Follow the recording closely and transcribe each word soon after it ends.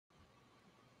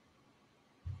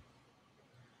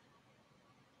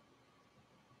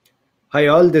Hi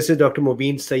all, this is Dr.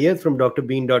 Mobeen Sayed from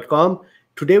Drbeen.com.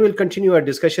 Today we'll continue our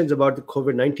discussions about the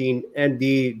COVID-19, and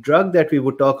the drug that we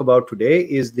would talk about today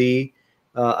is the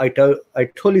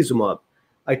Itolizumab.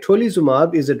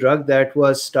 Itolizumab is a drug that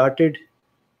was started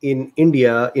in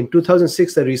India. In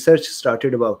 2006, the research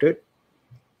started about it.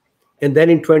 And then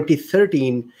in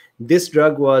 2013, this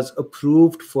drug was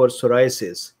approved for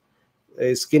psoriasis,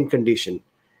 a skin condition.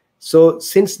 So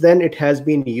since then, it has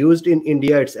been used in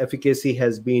India. Its efficacy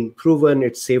has been proven.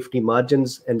 Its safety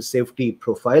margins and safety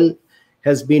profile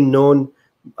has been known.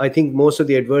 I think most of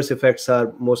the adverse effects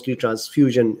are mostly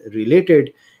transfusion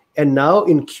related. And now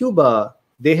in Cuba,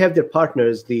 they have their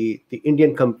partners, the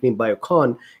Indian company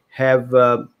Biocon, have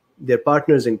their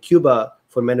partners in Cuba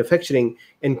for manufacturing.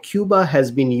 And Cuba has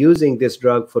been using this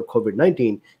drug for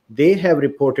COVID-19. They have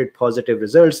reported positive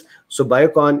results. So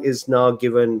Biocon is now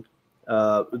given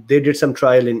they did some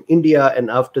trial in India, and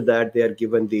after that, they are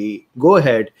given the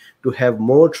go-ahead to have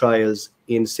more trials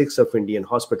in 6 of Indian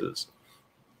hospitals.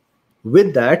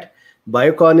 With that,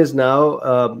 Biocon is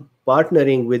now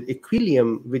partnering with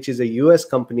Equilium, which is a US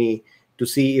company, to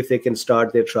see if they can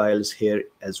start their trials here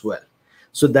as well.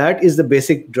 So that is the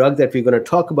basic drug that we're going to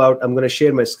talk about. I'm going to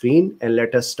share my screen and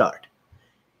let us start.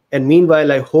 And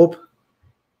meanwhile, I hope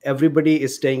everybody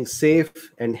is staying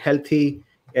safe and healthy,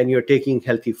 and you're taking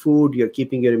healthy food, you're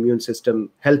keeping your immune system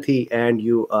healthy, and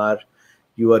you are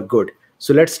good.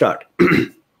 So let's start.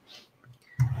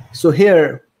 So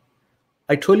here,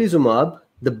 Itolizumab,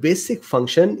 the basic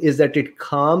function is that it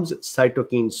calms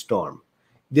cytokine storm.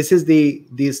 This is the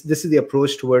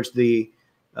approach towards the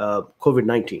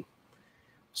COVID-19.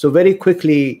 So very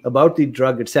quickly about the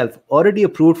drug itself, already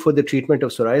approved for the treatment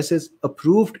of psoriasis,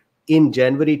 approved in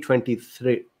January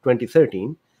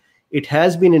 2013. It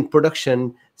has been in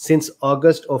production since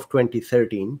August of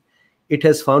 2013. It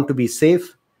has found to be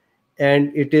safe,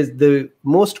 and it is the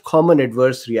most common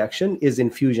adverse reaction is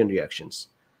infusion reactions.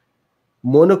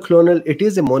 Monoclonal, it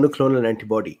is a monoclonal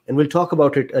antibody, and we'll talk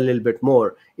about it a little bit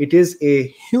more. It is a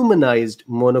humanized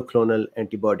monoclonal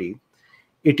antibody.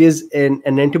 It is an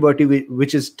antibody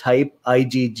which is type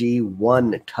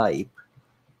IgG1 type.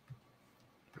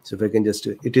 So if I can just,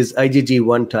 it is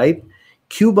IgG1 type.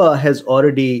 Cuba has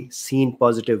already seen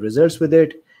positive results with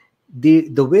it.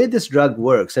 The way this drug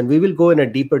works, and we will go in a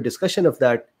deeper discussion of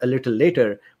that a little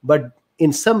later, but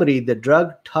in summary, the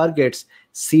drug targets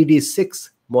CD6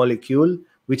 molecule,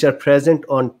 which are present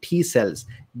on T cells.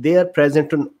 They are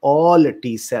present on all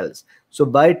T cells. So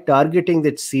by targeting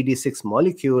that CD6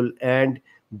 molecule and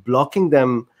blocking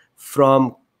them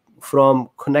from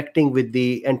connecting with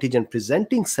the antigen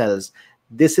presenting cells,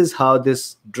 this is how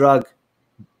this drug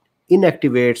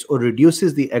inactivates or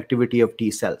reduces the activity of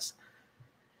T cells.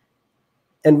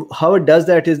 And how it does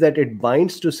that is that it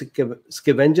binds to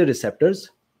scavenger receptors,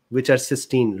 which are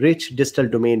cysteine-rich, distal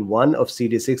domain 1 of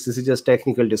CD6. This is just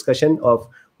technical discussion of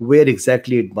where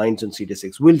exactly it binds on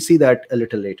CD6. We'll see that a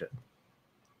little later.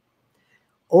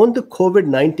 On the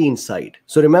COVID-19 side,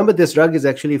 so remember this drug is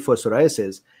actually for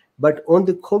psoriasis, but on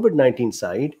the COVID-19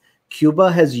 side,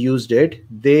 Cuba has used it.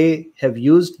 They have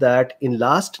used that in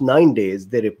last 9 days.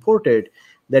 They reported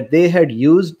that they had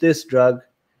used this drug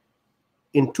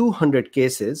in 200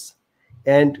 cases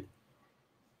and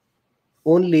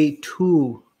only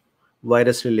 2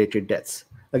 virus-related deaths.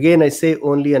 Again, I say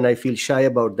only, and I feel shy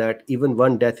about that. Even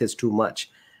 1 death is too much.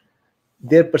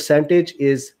 Their percentage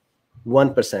is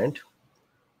 1%.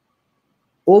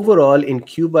 Overall, in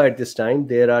Cuba at this time,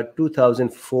 there are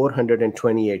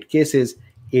 2,428 cases,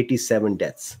 87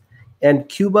 deaths. And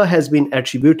Cuba has been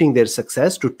attributing their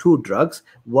success to 2 drugs.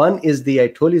 One is the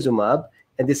Itolizumab,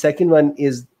 and the second one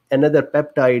is another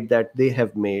peptide that they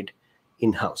have made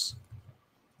in-house.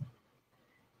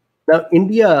 Now,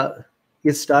 India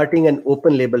is starting an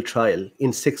open label trial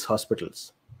in 6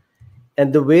 hospitals.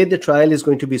 And the way the trial is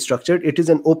going to be structured, it is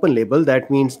an open label. That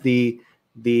means the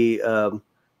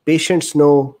patients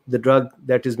know the drug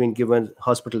that is being given,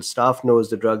 hospital staff knows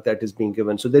the drug that is being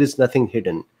given, so there is nothing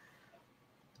hidden.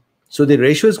 So the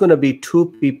ratio is going to be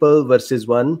 2 people versus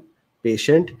 1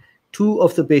 patient. 2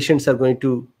 of the patients are going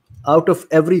to, out of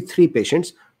every 3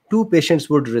 patients, 2 patients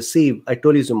would receive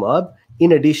Itolizumab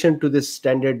in addition to the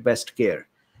standard best care.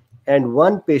 And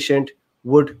 1 patient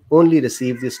would only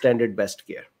receive the standard best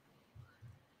care.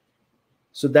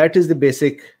 So that is the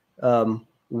basic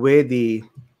way the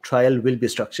trial will be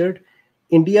structured.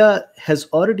 India has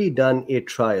already done a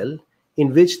trial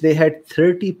in which they had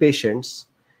 30 patients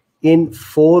in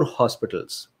 4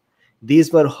 hospitals.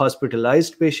 These were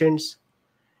hospitalized patients,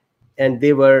 and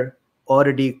they were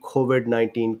already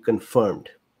COVID-19 confirmed.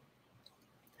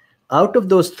 Out of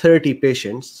those 30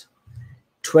 patients,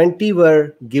 20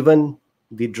 were given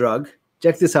the drug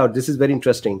check this out. This is very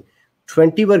interesting.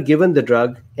 20 were given the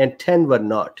drug and 10 were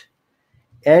not.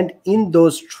 And in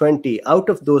those 20, out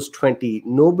of those 20,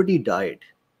 nobody died.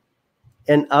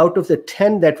 And out of the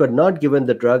 10 that were not given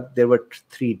the drug, there were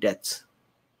 3 deaths.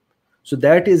 So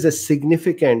that is a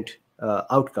significant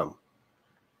outcome.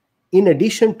 In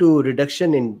addition to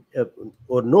reduction in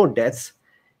or no deaths,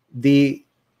 the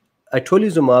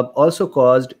Itolizumab also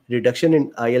caused reduction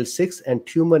in IL-6 and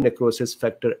tumor necrosis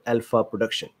factor alpha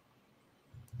production.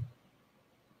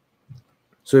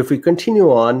 So if we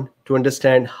continue on to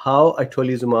understand how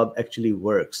Itolizumab actually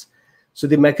works. So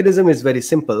the mechanism is very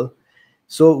simple.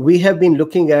 So we have been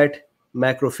looking at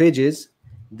macrophages.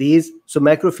 So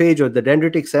macrophage or the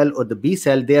dendritic cell or the B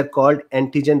cell, they are called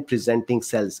antigen presenting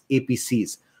cells,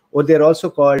 APCs, or they're also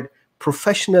called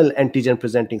professional antigen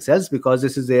presenting cells because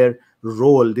this is their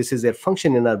role, this is their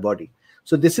function in our body.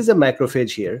 So this is a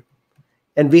macrophage here.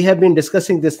 And we have been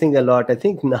discussing this thing a lot. I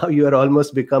think now you are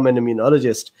almost become an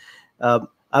immunologist.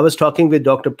 I was talking with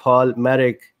Dr. Paul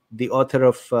Marek, the author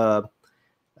of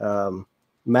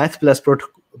Math Plus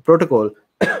Protocol,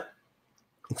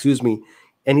 excuse me,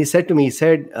 and he said to me, he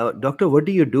said, Doctor, what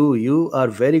do? You are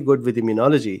very good with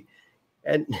immunology.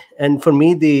 And for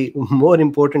me, the more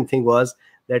important thing was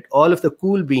that all of the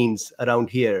cool beans around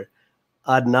here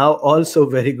are now also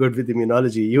very good with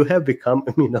immunology. You have become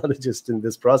immunologist in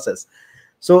this process.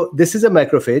 So this is a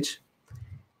macrophage.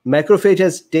 Macrophage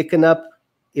has taken up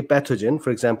a pathogen, for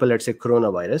example, let's say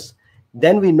coronavirus.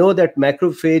 Then we know that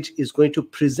macrophage is going to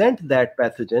present that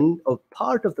pathogen or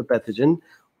part of the pathogen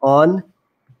on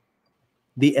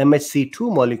the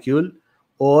MHC2 molecule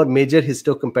or major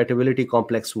histocompatibility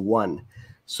complex 1.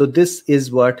 So this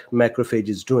is what macrophage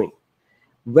is doing.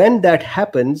 When that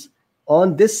happens,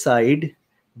 on this side,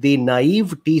 the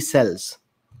naive T cells,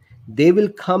 they will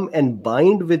come and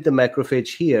bind with the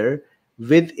macrophage here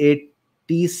with a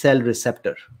T cell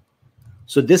receptor.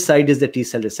 So this side is the T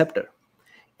cell receptor.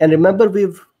 And remember,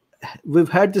 we've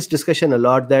had this discussion a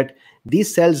lot that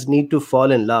these cells need to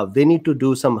fall in love. They need to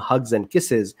do some hugs and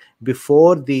kisses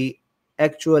before the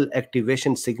actual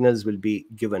activation signals will be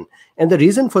given. And the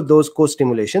reason for those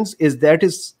co-stimulations is that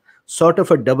is sort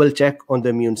of a double check on the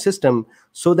immune system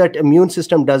so that immune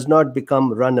system does not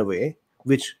become runaway,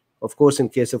 which of course in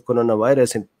case of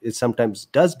coronavirus it sometimes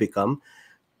does become.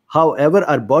 However,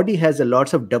 our body has a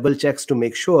lots of double checks to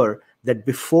make sure that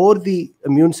before the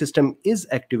immune system is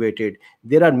activated,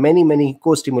 there are many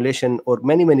co-stimulation or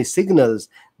many signals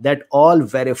that all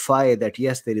verify that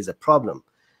yes, there is a problem.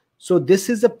 So this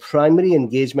is the primary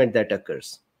engagement that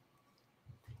occurs.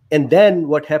 And then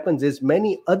what happens is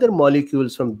many other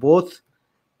molecules from both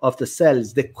of the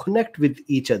cells, they connect with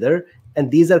each other, and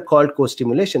these are called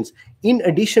co-stimulations. In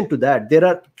addition to that, there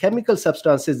are chemical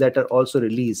substances that are also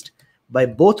released by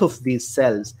both of these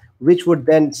cells, which would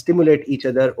then stimulate each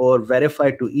other or verify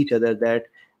to each other that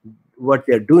what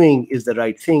they're doing is the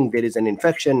right thing, there is an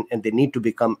infection, and they need to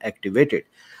become activated.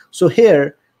 So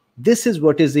here, this is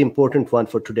what is the important one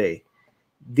for today.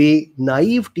 The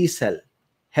naive T cell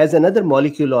has another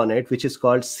molecule on it, which is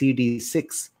called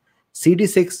CD6.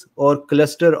 CD6 or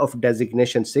cluster of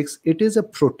designation 6, it is a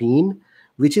protein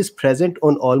which is present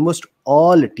on almost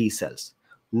all T cells.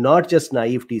 Not just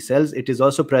naive T cells, it is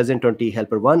also present on T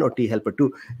helper 1 or T helper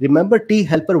 2. Remember, T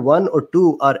helper 1 or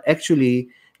 2 are actually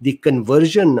the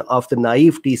conversion of the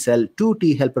naive T cell to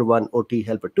T helper 1 or T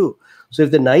helper 2. So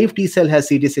if the naive T cell has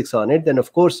CD6 on it, then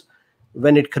of course,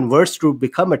 when it converts to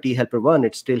become a T helper 1,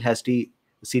 it still has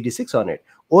CD6 on it.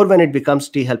 Or when it becomes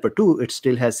T helper 2, it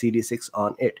still has CD6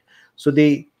 on it. So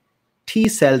the T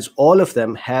cells, all of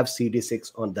them have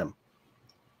CD6 on them.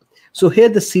 So here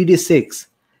the CD6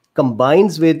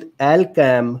 combines with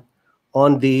ALCAM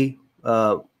on the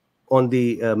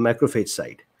macrophage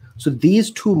side. So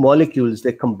these two molecules,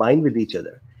 they combine with each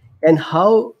other. And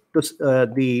how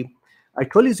the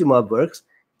Itolizumab works,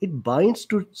 it binds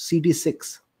to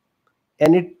CD6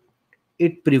 and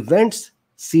it prevents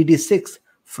CD6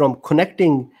 from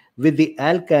connecting with the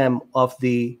ALCAM of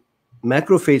the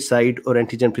macrophage side or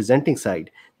antigen presenting side.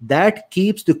 That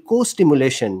keeps the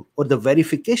co-stimulation or the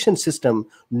verification system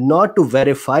not to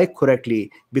verify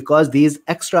correctly because these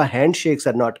extra handshakes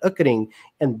are not occurring,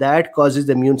 and that causes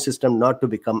the immune system not to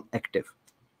become active.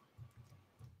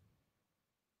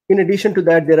 In addition to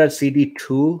that, there are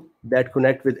CD2 that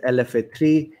connect with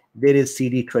LFA3. There is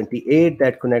CD28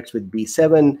 that connects with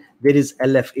B7. There is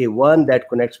LFA1 that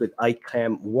connects with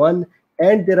ICAM1,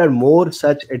 and there are more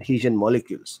such adhesion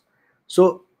molecules.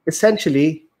 So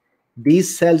essentially,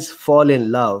 these cells fall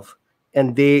in love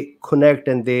and they connect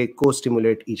and they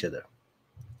co-stimulate each other.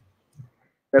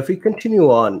 Now, if we continue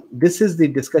on, this is the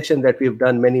discussion that we've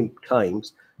done many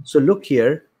times. So look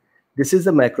here, This is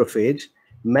the macrophage.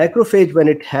 Macrophage, when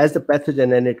it has the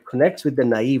pathogen and it connects with the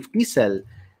naive T cell,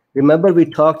 remember we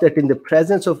talked that in the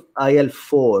presence of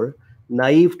IL-4,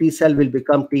 naive T cell will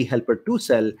become T helper 2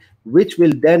 cell, which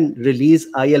will then release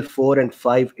IL-4 and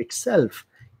 5 itself,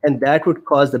 and that would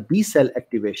cause the B cell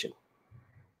activation.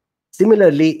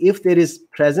 Similarly, if there is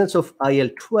presence of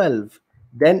IL-12,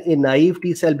 then a naive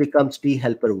T cell becomes T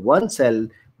helper 1 cell,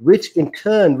 which in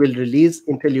turn will release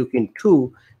interleukin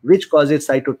 2, which causes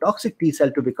cytotoxic T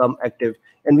cell to become active.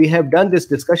 And we have done this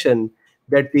discussion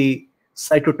that the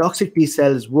cytotoxic T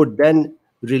cells would then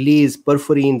release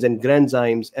perforins and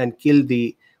granzymes and kill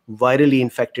the virally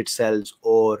infected cells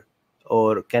or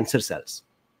cancer cells.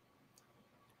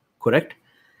 Correct?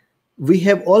 We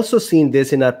have also seen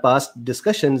this in our past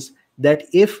discussions that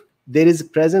if there is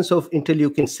presence of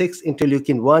interleukin 6,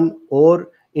 interleukin 1, or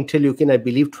interleukin, I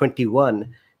believe,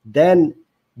 21, then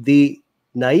the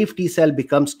naive T cell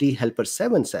becomes T helper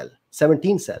 17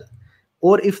 cell.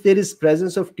 Or if there is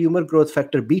presence of tumor growth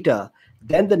factor beta,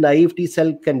 then the naive T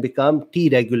cell can become T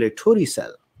regulatory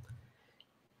cell.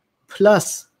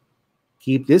 Plus,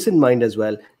 keep this in mind as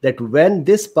well, that when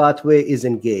this pathway is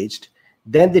engaged,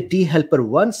 then the T helper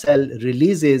 1 cell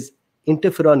releases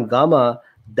interferon gamma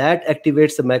that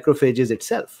activates the macrophages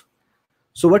itself.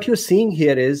 So what you're seeing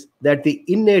here is that the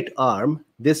innate arm,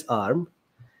 this arm,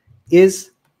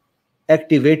 is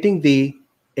activating the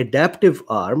adaptive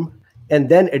arm, and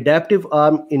then adaptive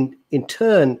arm in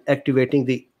turn activating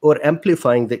the or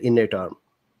amplifying the innate arm.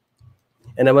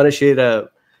 And I want to share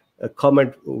a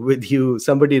comment with you.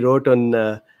 Somebody wrote on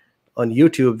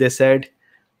YouTube, they said,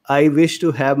 I wish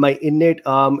to have my innate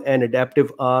arm and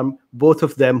adaptive arm, both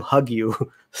of them hug you.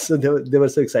 So they were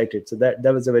so excited. So that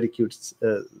was a very cute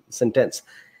sentence.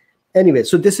 Anyway,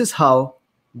 so this is how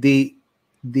the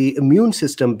immune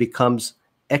system becomes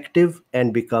active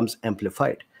and becomes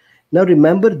amplified. Now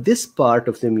remember, this part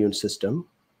of the immune system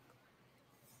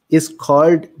is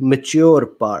called mature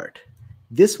part.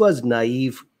 This was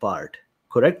naive part,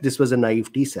 correct? This was a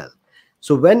naive T cell.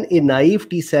 So when a naive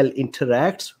T cell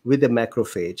interacts with a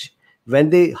macrophage, when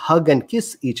they hug and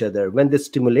kiss each other, when they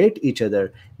stimulate each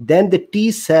other, then the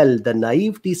T cell, the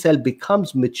naive T cell,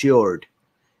 becomes matured.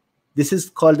 This is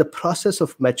called the process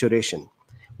of maturation.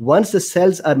 Once the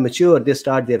cells are mature, they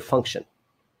start their function.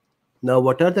 Now,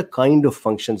 what are the kind of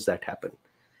functions that happen?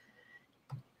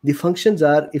 The functions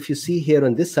are, if you see here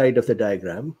on this side of the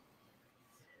diagram,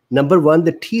 number one,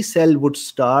 the T cell would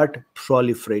start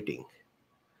proliferating.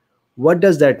 What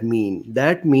does that mean?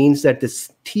 That means that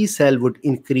this T cell would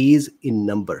increase in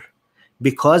number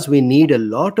because we need a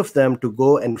lot of them to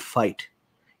go and fight.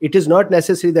 It is not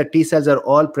necessary that T cells are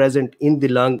all present in the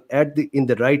lung in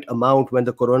the right amount when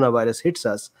the coronavirus hits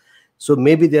us. So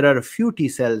maybe there are a few T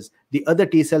cells. The other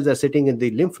T cells are sitting in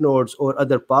the lymph nodes or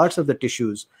other parts of the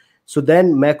tissues. So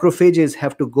then macrophages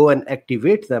have to go and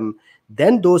activate them.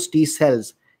 Then those T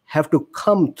cells have to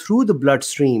come through the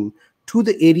bloodstream to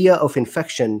the area of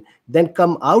infection, then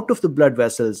come out of the blood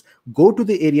vessels, go to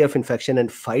the area of infection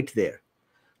and fight there.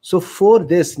 So for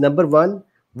this, number one,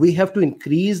 we have to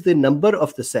increase the number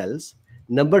of the cells.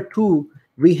 Number two,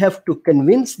 we have to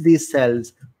convince these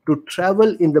cells to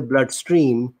travel in the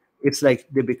bloodstream. It's like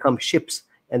they become ships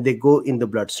and they go in the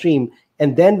bloodstream.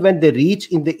 And then when they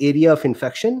reach in the area of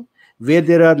infection, where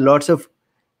there are lots of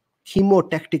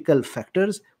chemotactical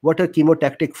factors. What are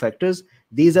chemotactic factors?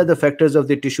 These are the factors of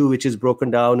the tissue which is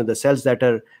broken down and the cells that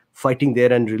are fighting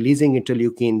there and releasing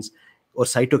interleukins or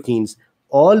cytokines.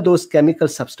 All those chemical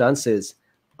substances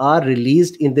are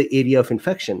released in the area of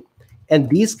infection. And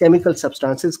these chemical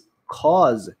substances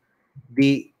cause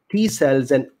the T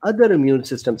cells and other immune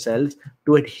system cells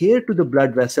to adhere to the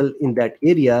blood vessel in that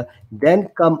area, then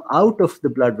come out of the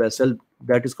blood vessel,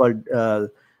 that is called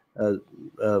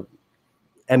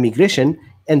emigration,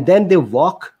 and then they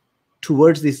walk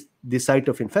towards the site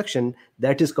of infection,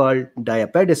 that is called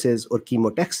diapedesis or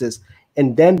chemotaxis,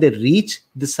 and then they reach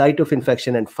the site of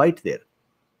infection and fight there.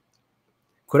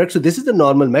 Correct? So this is the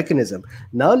normal mechanism.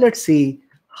 Now let's see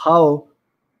how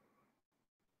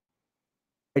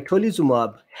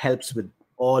Itolizumab helps with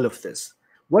all of this.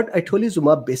 What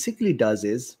Itolizumab basically does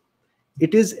is,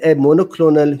 it is a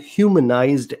monoclonal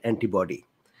humanized antibody.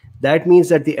 That means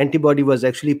that the antibody was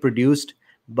actually produced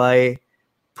by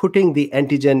putting the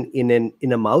antigen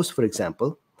in a mouse, for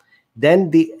example. Then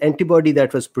the antibody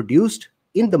that was produced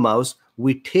in the mouse,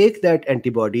 we take that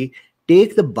antibody,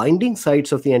 take the binding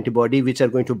sites of the antibody, which are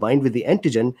going to bind with the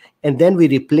antigen, and then we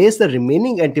replace the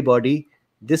remaining antibody,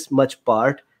 this much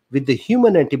part, with the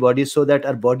human antibody so that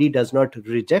our body does not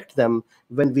reject them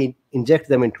when we inject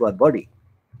them into our body.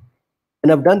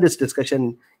 And I've done this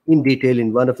discussion in detail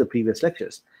in one of the previous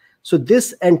lectures. So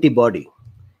this antibody,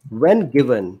 when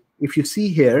given, if you see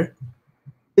here,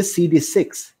 is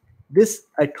CD6. This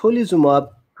itolizumab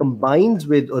combines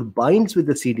with or binds with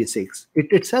the CD6.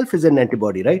 It itself is an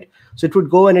antibody, right? So it would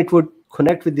go and it would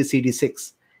connect with the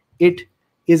CD6. It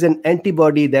is an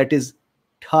antibody that is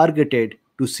targeted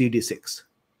to CD6.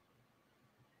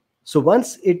 So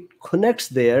once it connects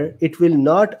there, it will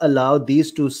not allow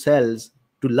these two cells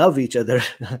to love each other.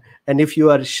 And if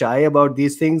you are shy about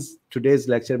these things, today's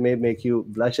lecture may make you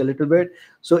blush a little bit.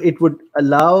 So it would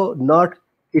allow not,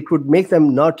 it would make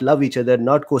them not love each other,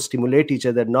 not co-stimulate each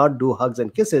other, not do hugs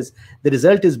and kisses. The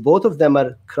result is both of them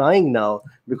are crying now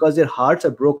because their hearts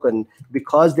are broken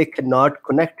because they cannot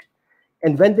connect.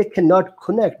 And when they cannot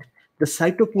connect, the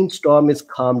cytokine storm is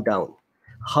calmed down.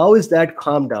 How is that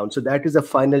calmed down? So that is a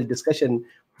final discussion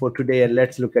for today. And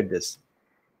let's look at this.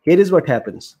 Here is what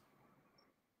happens.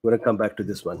 I'm going to come back to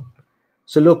this one.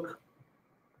 So look,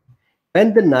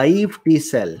 when the naive T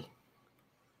cell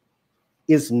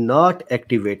is not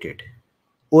activated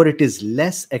or it is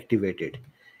less activated,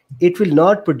 it will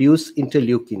not produce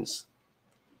interleukins.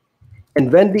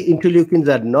 And when the interleukins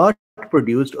are not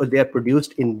produced or they are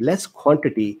produced in less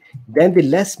quantity, then the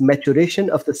less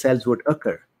maturation of the cells would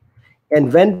occur.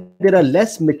 And when there are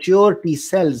less mature T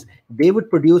cells, they would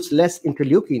produce less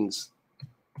interleukins.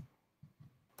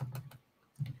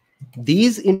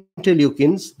 These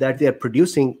interleukins that they are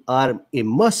producing are a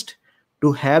must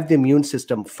to have the immune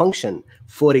system function.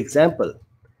 For example,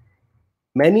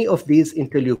 many of these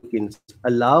interleukins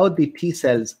allow the T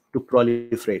cells to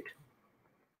proliferate.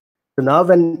 So now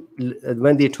when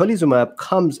the itolizumab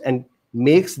comes and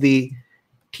makes the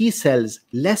T cells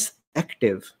less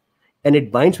active and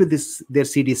it binds with their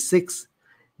CD6,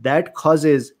 that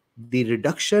causes the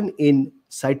reduction in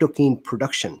cytokine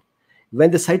production. When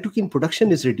the cytokine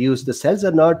production is reduced, the cells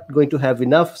are not going to have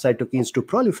enough cytokines to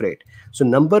proliferate. So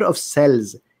number of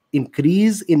cells,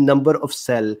 increase in number of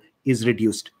cell is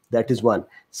reduced. That is one.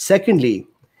 Secondly,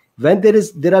 when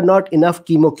there are not enough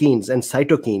chemokines and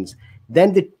cytokines,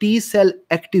 then the T cell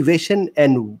activation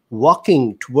and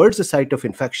walking towards the site of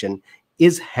infection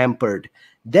is hampered.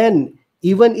 Then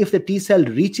even if the T cell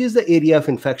reaches the area of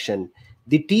infection,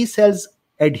 the T cell's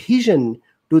adhesion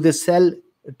to the cell,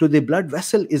 to the blood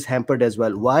vessel is hampered as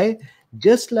well. Why?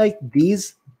 Just like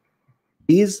these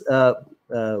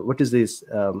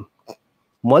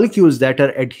molecules that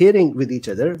are adhering with each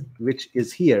other, which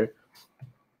is here.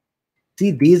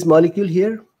 See these molecules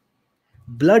here?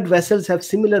 Blood vessels have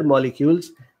similar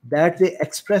molecules that they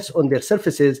express on their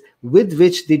surfaces with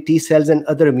which the T cells and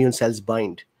other immune cells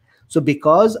bind. So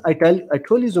because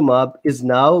itolizumab is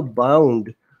now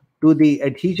bound to the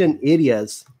adhesion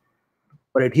areas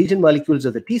or adhesion molecules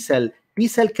of the T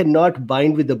cell cannot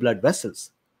bind with the blood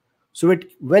vessels. So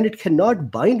when it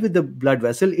cannot bind with the blood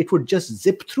vessel, it would just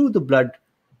zip through the blood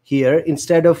here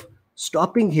instead of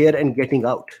stopping here and getting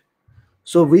out.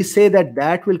 So we say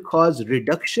that will cause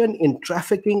reduction in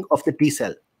trafficking of the T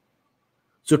cell.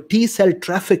 So T cell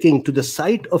trafficking to the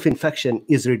site of infection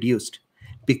is reduced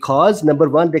because number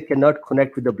one, they cannot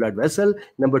connect with the blood vessel.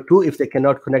 Number two, if they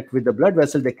cannot connect with the blood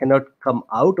vessel, they cannot come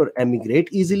out or emigrate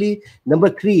easily. Number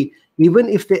three, even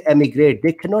if they emigrate,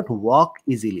 they cannot walk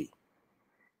easily.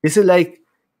 This is like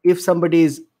if somebody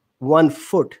is 1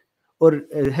 foot, or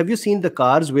have you seen the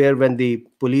cars where when the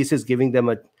police is giving them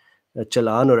a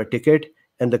challan or a ticket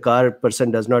and the car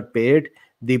person does not pay it,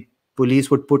 the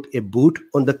police would put a boot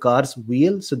on the car's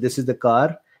wheel. So this is the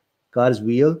car's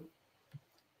wheel.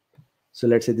 So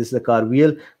let's say this is the car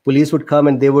wheel. Police would come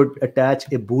and they would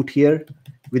attach a boot here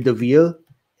with the wheel,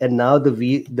 and now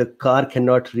the car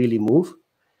cannot really move.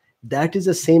 That is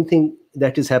the same thing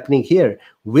that is happening here.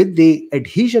 With the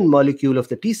adhesion molecule of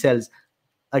the T cells,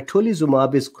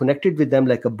 itolizumab is connected with them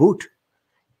like a boot.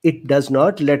 It does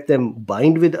not let them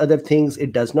bind with other things.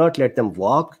 It does not let them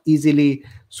walk easily.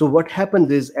 So what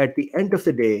happens is at the end of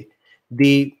the day,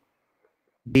 the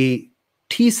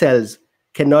T cells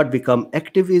cannot become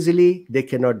active easily. They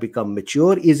cannot become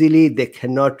mature easily. They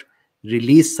cannot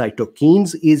release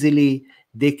cytokines easily.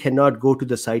 They cannot go to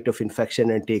the site of infection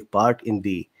and take part in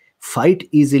the fight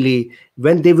easily.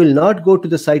 When they will not go to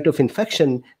the site of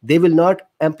infection, they will not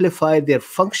amplify their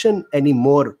function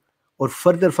anymore, or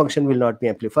further function will not be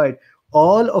amplified.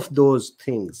 All of those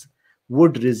things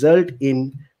would result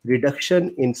in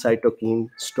reduction in cytokine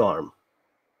storm.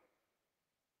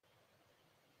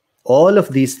 All of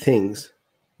these things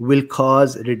will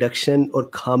cause reduction or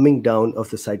calming down of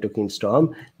the cytokine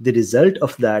storm. The result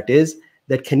of that is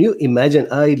that, can you imagine?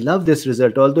 I love this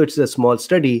result, although it's a small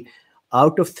study.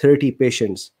 Out of 30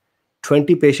 patients,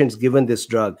 20 patients given this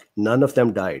drug, none of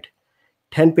them died.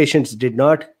 10 patients did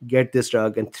not get this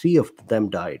drug, and 3 of them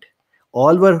died.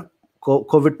 All were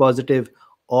COVID positive,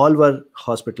 all were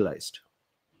hospitalized.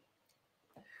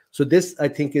 So this, I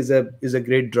think, is a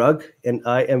great drug, and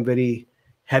I am very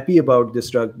happy about this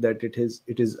drug, that it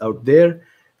is out there.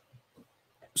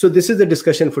 So this is the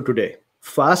discussion for today.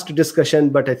 Fast discussion,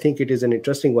 but I think it is an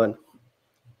interesting one.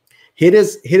 Here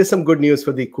is some good news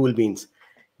for the cool beans.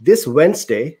 This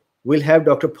Wednesday, we'll have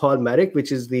Dr. Paul Marik,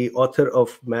 which is the author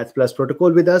of Math Plus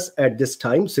Protocol, with us at this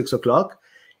time, 6 o'clock.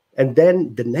 And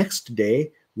then the next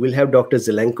day, we'll have Dr.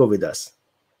 Zelenko with us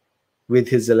with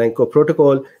his Zelenko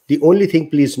protocol. The only thing,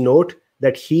 please note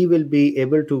that he will be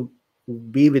able to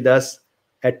be with us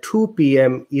at 2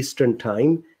 p.m. Eastern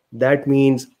time. That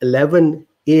means 11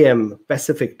 a.m.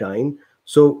 Pacific time.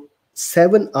 So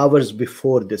 7 hours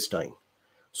before this time.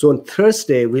 So on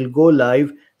Thursday, we'll go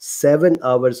live 7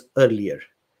 hours earlier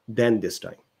than this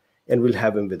time, and we'll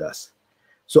have him with us.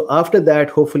 So after that,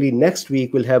 hopefully next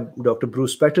week, we'll have Dr.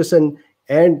 Bruce Patterson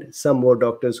and some more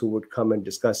doctors who would come and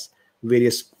discuss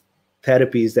various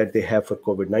therapies that they have for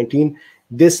COVID-19.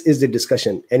 This is the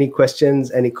discussion. Any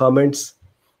questions, any comments?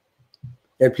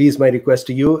 And please, my request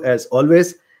to you, as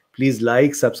always, please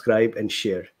like, subscribe, and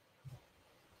share.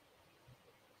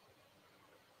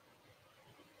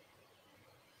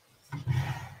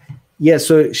 Yes,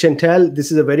 so Chantal,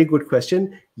 this is a very good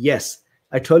question. Yes,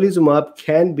 Itolizumab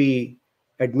can be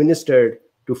administered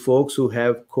to folks who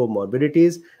have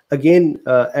comorbidities. Again,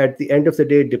 at the end of the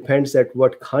day, it depends at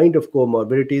what kind of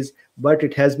comorbidities, but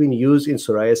it has been used in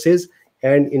psoriasis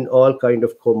and in all kind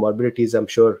of comorbidities, I'm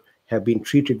sure, have been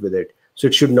treated with it. So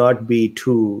it should not be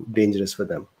too dangerous for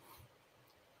them.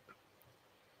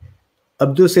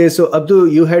 Abdu says, so Abdu,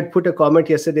 you had put a comment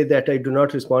yesterday that I do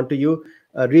not respond to you.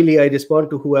 Really, I respond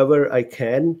to whoever I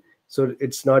can. So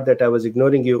it's not that I was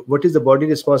ignoring you. What is the body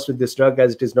response to this drug,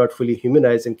 as it is not fully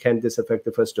humanized, and can this affect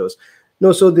the first dose?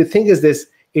 No, so the thing is this,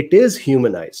 it is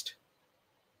humanized.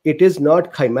 It is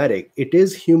not chimeric. It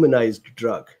is humanized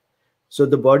drug. So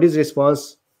the body's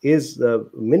response is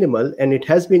minimal, and it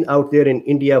has been out there in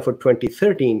India for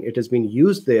 2013. It has been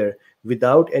used there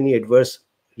without any adverse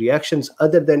reactions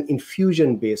other than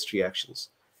infusion-based reactions.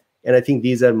 And I think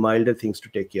these are milder things to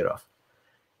take care of.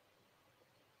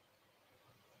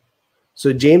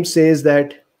 So James says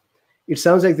that it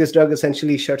sounds like this drug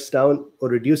essentially shuts down or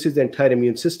reduces the entire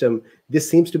immune system. This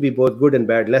seems to be both good and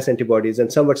bad, less antibodies,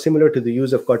 and somewhat similar to the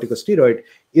use of corticosteroid.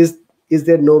 Is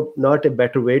there not a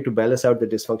better way to balance out the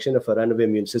dysfunction of a runaway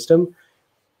immune system?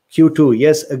 Q2,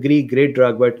 yes, agree, great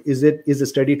drug, but is the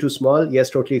study too small? Yes,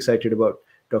 totally excited about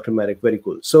Dr. Marik, very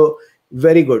cool. So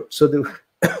very good. So the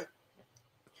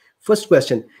first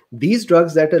question, these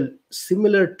drugs that are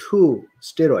similar to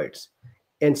steroids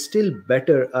and still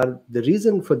better, are the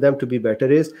reason for them to be better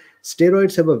is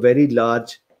steroids have a very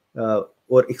large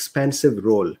or expansive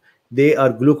role. They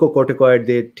are glucocorticoid.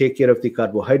 They take care of the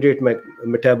carbohydrate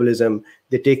metabolism.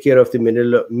 They take care of the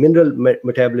mineral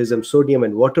metabolism, sodium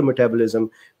and water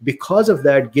metabolism. Because of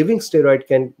that, giving steroid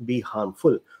can be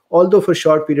harmful. Although for a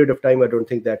short period of time, I don't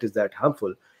think that is that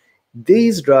harmful.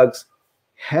 These drugs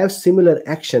have similar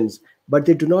actions, but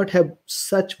they do not have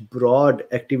such broad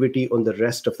activity on the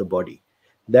rest of the body.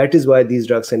 That is why these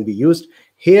drugs can be used.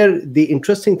 Here, the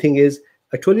interesting thing is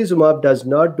Itolizumab does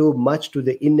not do much to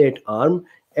the innate arm,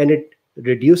 and it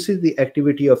reduces the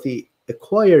activity of the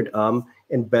acquired arm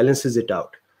and balances it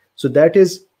out. So that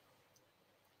is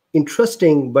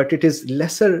interesting, but it is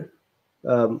lesser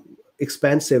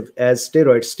expansive as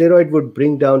steroid. Steroid would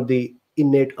bring down the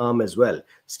innate arm as well.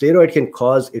 Steroid can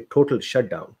cause a total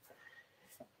shutdown.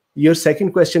 Your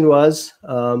second question was,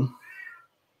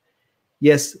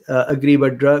 yes, agree,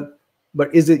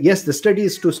 but is it, yes, the study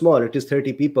is too small. It is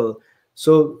 30 people.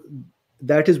 So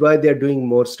that is why they're doing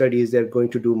more studies. They're going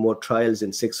to do more trials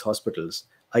in 6 hospitals.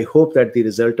 I hope that the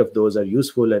result of those are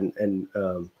useful and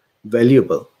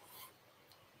valuable.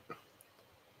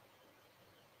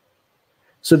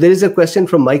 So there is a question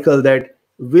from Michael that,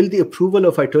 will the approval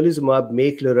of Itolizumab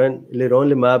make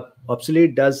leronlimab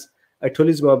obsolete? Does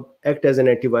Itolizumab act as an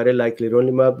antiviral like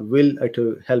leronlimab? Will it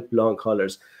help long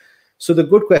haulers? So the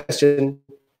good question,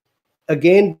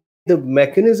 again, the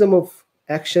mechanism of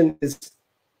action is,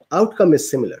 outcome is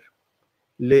similar.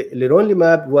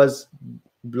 Leronlimab was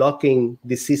blocking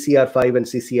the CCR5 and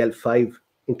CCL5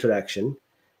 interaction.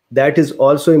 That is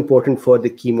also important for the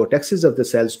chemotaxis of the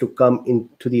cells to come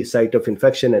into the site of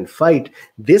infection and fight.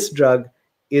 This drug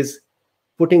is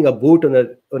putting a boot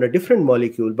on a different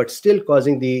molecule, but still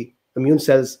causing the immune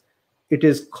cells. It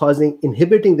is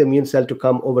inhibiting the immune cell to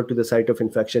come over to the site of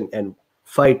infection and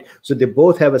fight. So they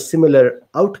both have a similar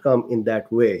outcome in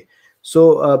that way.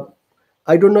 So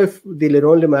I don't know if the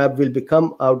leronlimab will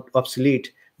become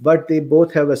obsolete, but they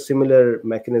both have a similar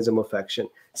mechanism of action,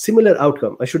 similar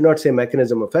outcome. I should not say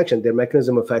mechanism of action. Their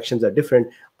mechanism of actions are different.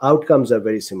 Outcomes are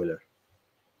very similar.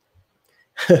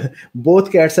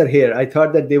 Both cats are here. I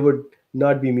thought that they would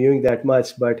not be mewing that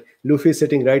much, but Luffy is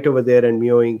sitting right over there and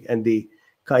mewing, and the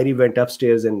Kyrie went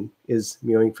upstairs and is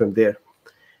mewing from there.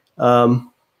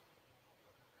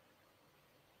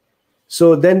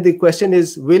 So then the question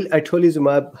is, will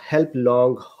itolizumab help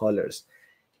long haulers?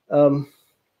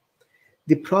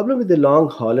 The problem with the long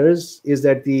haulers is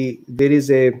that there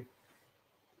is a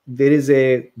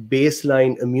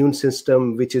baseline immune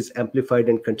system which is amplified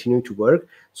and continue to work.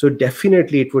 So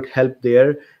definitely it would help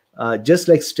there, just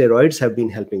like steroids have been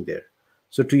helping there.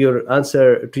 So to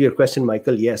your question,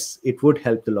 Michael, yes, it would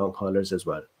help the long haulers as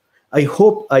well. I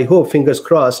hope, fingers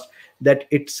crossed, that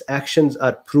its actions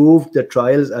are proved, the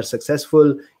trials are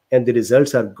successful, and the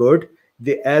results are good.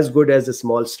 They're as good as a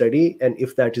small study. And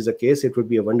if that is the case, it would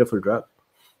be a wonderful drug.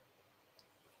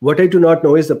 What I do not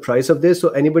know is the price of this. So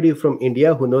anybody from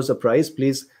India who knows the price,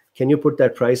 please, can you put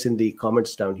that price in the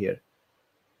comments down here?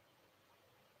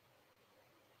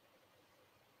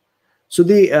 So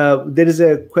there is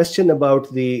a question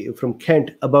from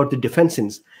Kent about the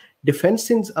defensins.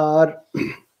 Defensins are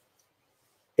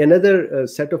another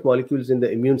set of molecules in the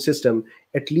immune system.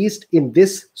 At least in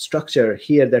this structure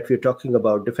here that we're talking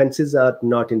about, defensins are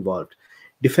not involved.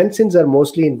 Defensins are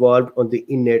mostly involved on the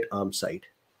innate arm side.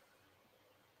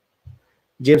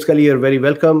 James Cully, you're very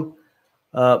welcome.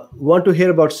 Want to hear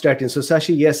about statin. So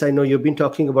Sashi, yes, I know you've been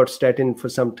talking about statin for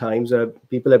some time.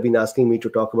 People have been asking me to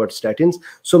talk about statins.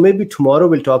 So maybe tomorrow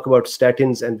we'll talk about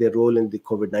statins and their role in the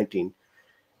COVID-19.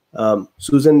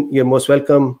 Susan, you're most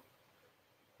welcome.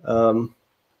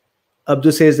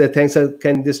 Abdu says that thanks.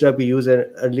 Can this drug be used in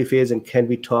early phase, and can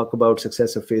we talk about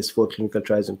success of phase 4 clinical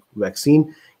trials and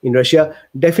vaccine in Russia?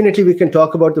 Definitely, we can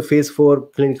talk about the phase 4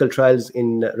 clinical trials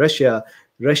in Russia.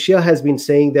 Russia has been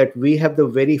saying that we have the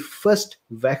very first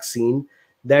vaccine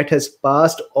that has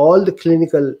passed all the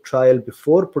clinical trial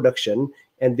before production,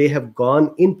 and they have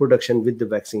gone in production with the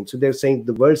vaccine. So they're saying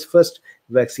the world's first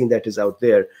vaccine that is out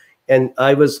there. And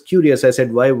I was curious. I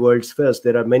said, why world's first?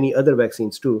 There are many other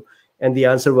vaccines too. And the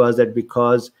answer was that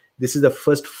because this is the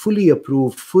first fully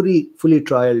approved, fully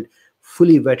trialed,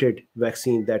 fully vetted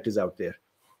vaccine that is out there.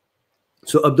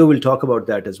 So Abdul will talk about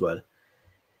that as well.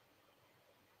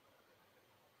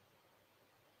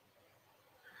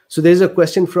 So there's a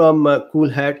question from Cool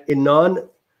Hat, a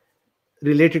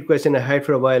non-related question I had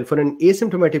for a while. For an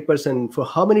asymptomatic person, for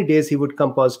how many days he would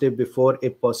come positive before a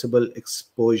possible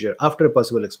exposure, after a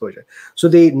possible exposure? So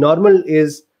the normal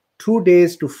is 2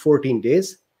 days to 14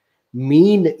 days.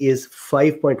 Mean is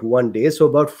 5.1 days. So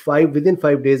within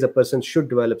 5 days, a person should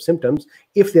develop symptoms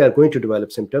if they are going to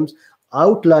develop symptoms.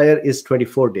 Outlier is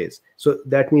 24 days. So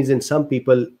that means in some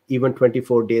people, even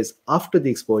 24 days after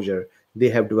the exposure, they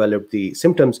have developed the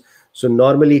symptoms. So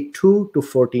normally 2 to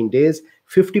 14 days,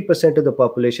 50% of the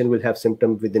population will have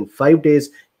symptoms within 5 days.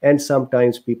 And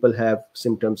sometimes people have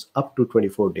symptoms up to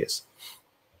 24 days.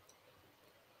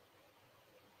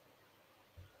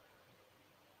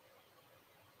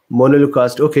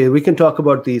 Monoleucast. Okay, we can talk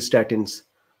about the statins.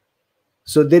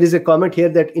 So there is a comment here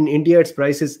that in India, its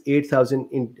price is 8,000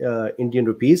 Indian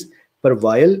rupees per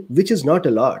vial, which is not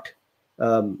a lot.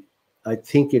 I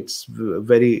think it's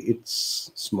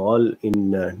small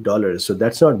in dollars, so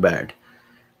that's not bad.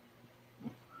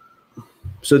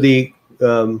 So the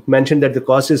mentioned that the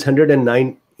cost is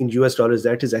 109 in US dollars.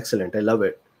 That is excellent. I love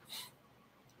it.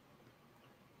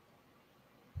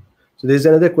 So there's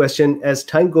another question. As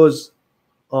time goes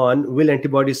on, will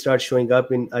antibodies start showing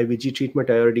up in IVG treatment?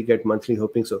 I already get monthly,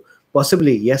 hoping so.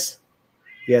 Possibly, yes.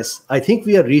 Yes, I think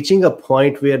we are reaching a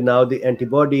point where now the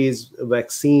antibodies,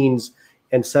 vaccines,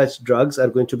 and such drugs are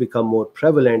going to become more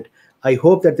prevalent. I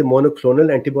hope that the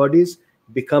monoclonal antibodies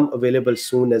become available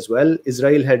soon as well.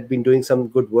 Israel had been doing some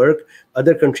good work.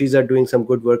 Other countries are doing some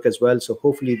good work as well. So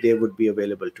hopefully they would be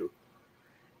available too.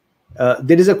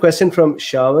 There is a question from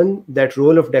Shawan, that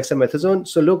role of dexamethasone.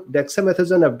 So look,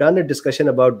 dexamethasone, I've done a discussion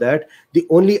about that. The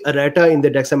only errata in the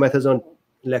dexamethasone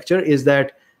lecture is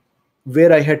that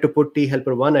where I had to put T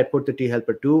helper 1, I put the T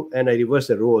helper 2, and I reversed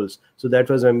the roles. So that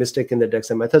was my mistake in the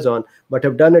dexamethasone. But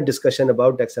I've done a discussion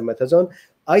about dexamethasone.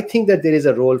 I think that there is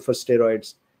a role for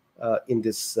steroids in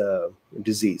this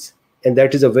disease. And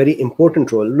that is a very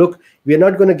important role. Look, we are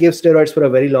not going to give steroids for a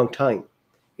very long time.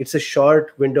 It's a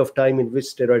short window of time in which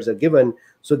steroids are given.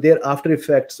 So their after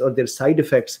effects or their side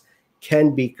effects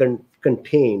can be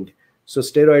contained. So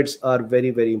steroids are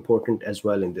very, very important as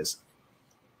well in this.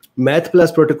 Math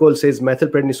Plus protocol says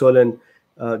methylprednisolone,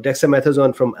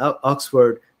 dexamethasone from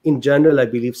Oxford, in general, I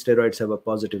believe steroids have a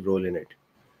positive role in it.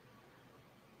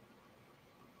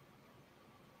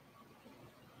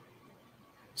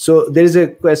 So there is a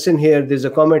question here, there's a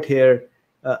comment here.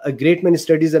 A great many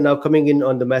studies are now coming in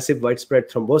on the massive widespread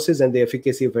thrombosis and the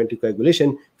efficacy of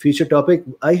anticoagulation. Future topic,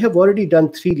 I have already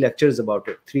done 3 lectures about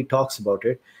it, 3 talks about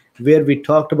it, where we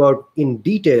talked about in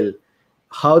detail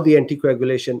how the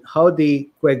anticoagulation, how the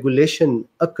coagulation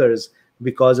occurs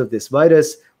because of this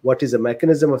virus, what is the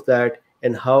mechanism of that,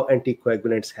 and how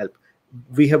anticoagulants help.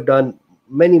 We have done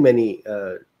many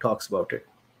talks about it.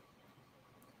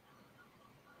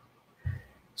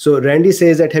 So Randy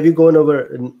says that have you gone over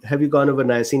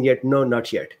niacin yet? No,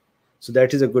 not yet. So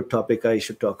that is a good topic. I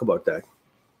should talk about that.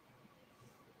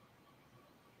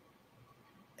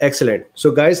 Excellent.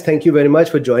 So guys, thank you very much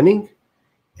for joining.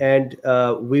 And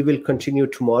we will continue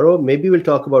tomorrow. Maybe we'll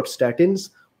talk about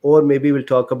statins, or maybe we'll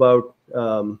talk about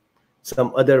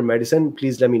some other medicine.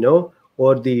 Please let me know,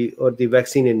 or the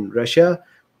vaccine in Russia.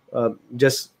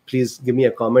 Just please give me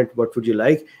a comment. What would you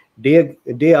like?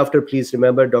 Day after, please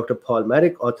remember Dr. Paul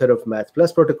Marik, author of Math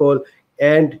Plus Protocol.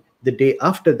 And the day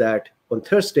after that, on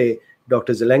Thursday,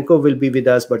 Dr. Zelenko will be with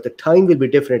us, but the time will be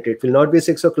different. It will not be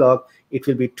 6 o'clock. It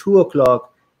will be 2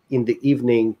 o'clock in the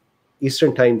evening,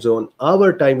 Eastern time zone.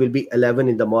 Our time will be 11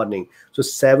 in the morning. So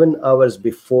 7 hours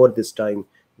before this time,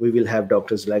 we will have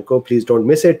Dr. Zelenko. Please don't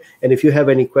miss it. And if you have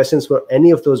any questions for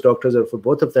any of those doctors or for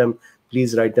both of them,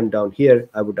 please write them down here.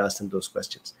 I would ask them those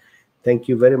questions. Thank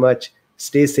you very much.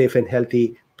 Stay safe and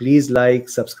healthy. Please like,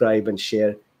 subscribe, and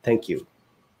share. Thank you.